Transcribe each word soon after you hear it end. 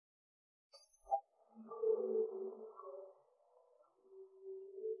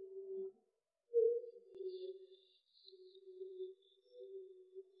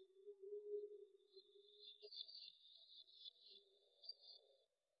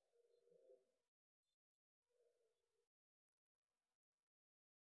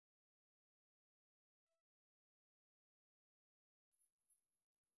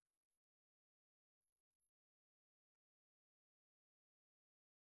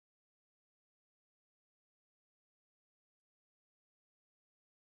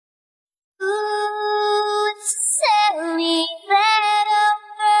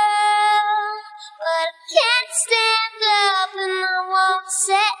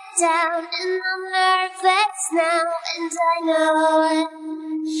down and I'm nervous now, and I know it,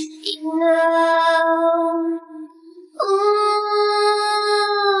 you know. Ooh,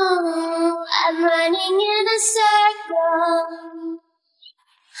 I'm running in a circle.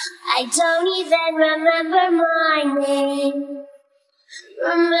 I don't even remember my name.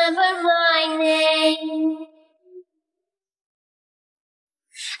 Remember my name.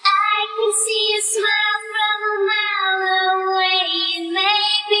 I can see a smile from a mile away, and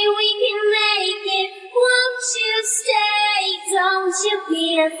maybe we can make it. Won't you stay? Don't you be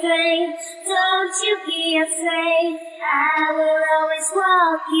afraid. Don't you be afraid. I will always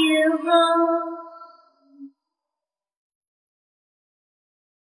walk you home.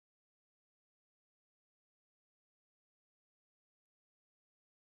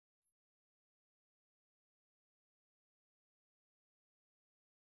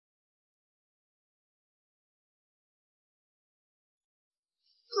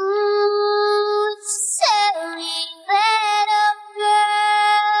 Ooh, it's a silly little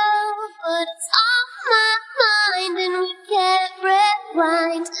girl, but it's on my mind and we can't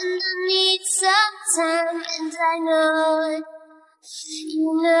rewind. And I need some time, and I know it,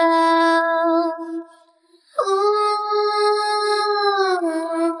 you know. Ooh,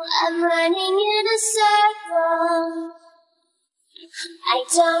 I'm running in a circle. I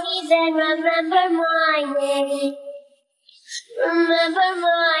don't even remember my name. Remember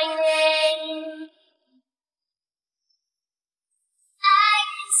my name. I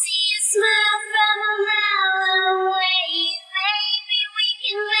can see a smile from a mile away. Maybe we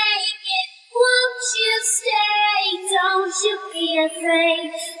can make it. Won't you stay? Don't you be afraid.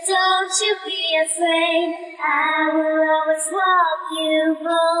 Don't you be afraid. I will always walk you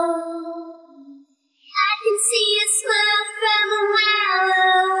home. I can see a smile from a mile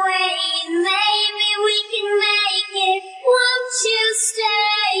away. Maybe we can make it. Won't you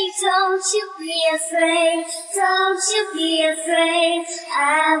stay? Don't you be afraid. Don't you be afraid.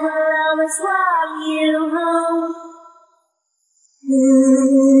 I will always walk you home.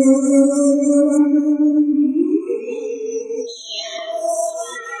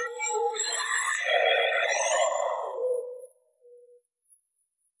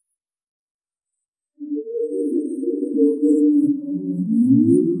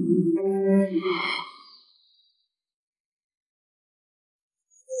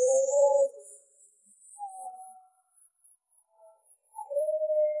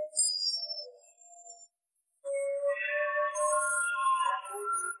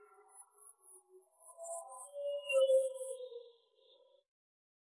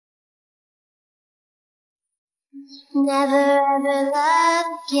 Never ever love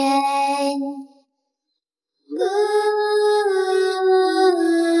again. Ooh,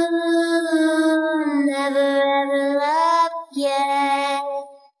 never ever love again.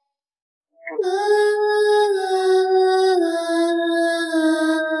 Ooh,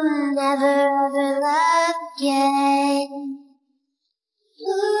 never ever love again.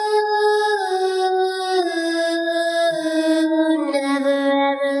 Ooh, never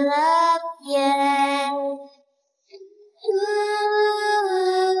ever love again.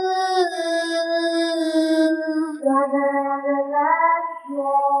 Never ever love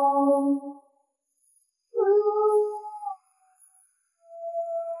again.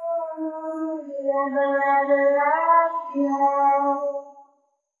 Never ever love again.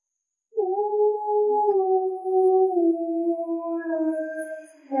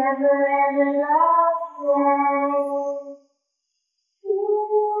 Never ever love again.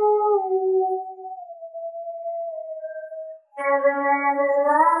 Never ever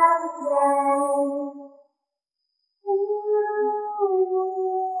love again.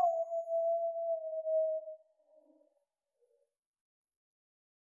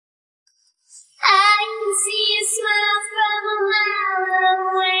 I can see a smile from a mile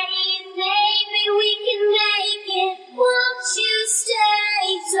away, and maybe we can make it. Won't you stay?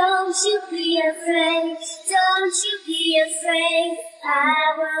 Don't you be afraid. Don't you be afraid.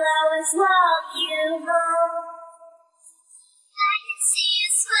 I will always walk you home.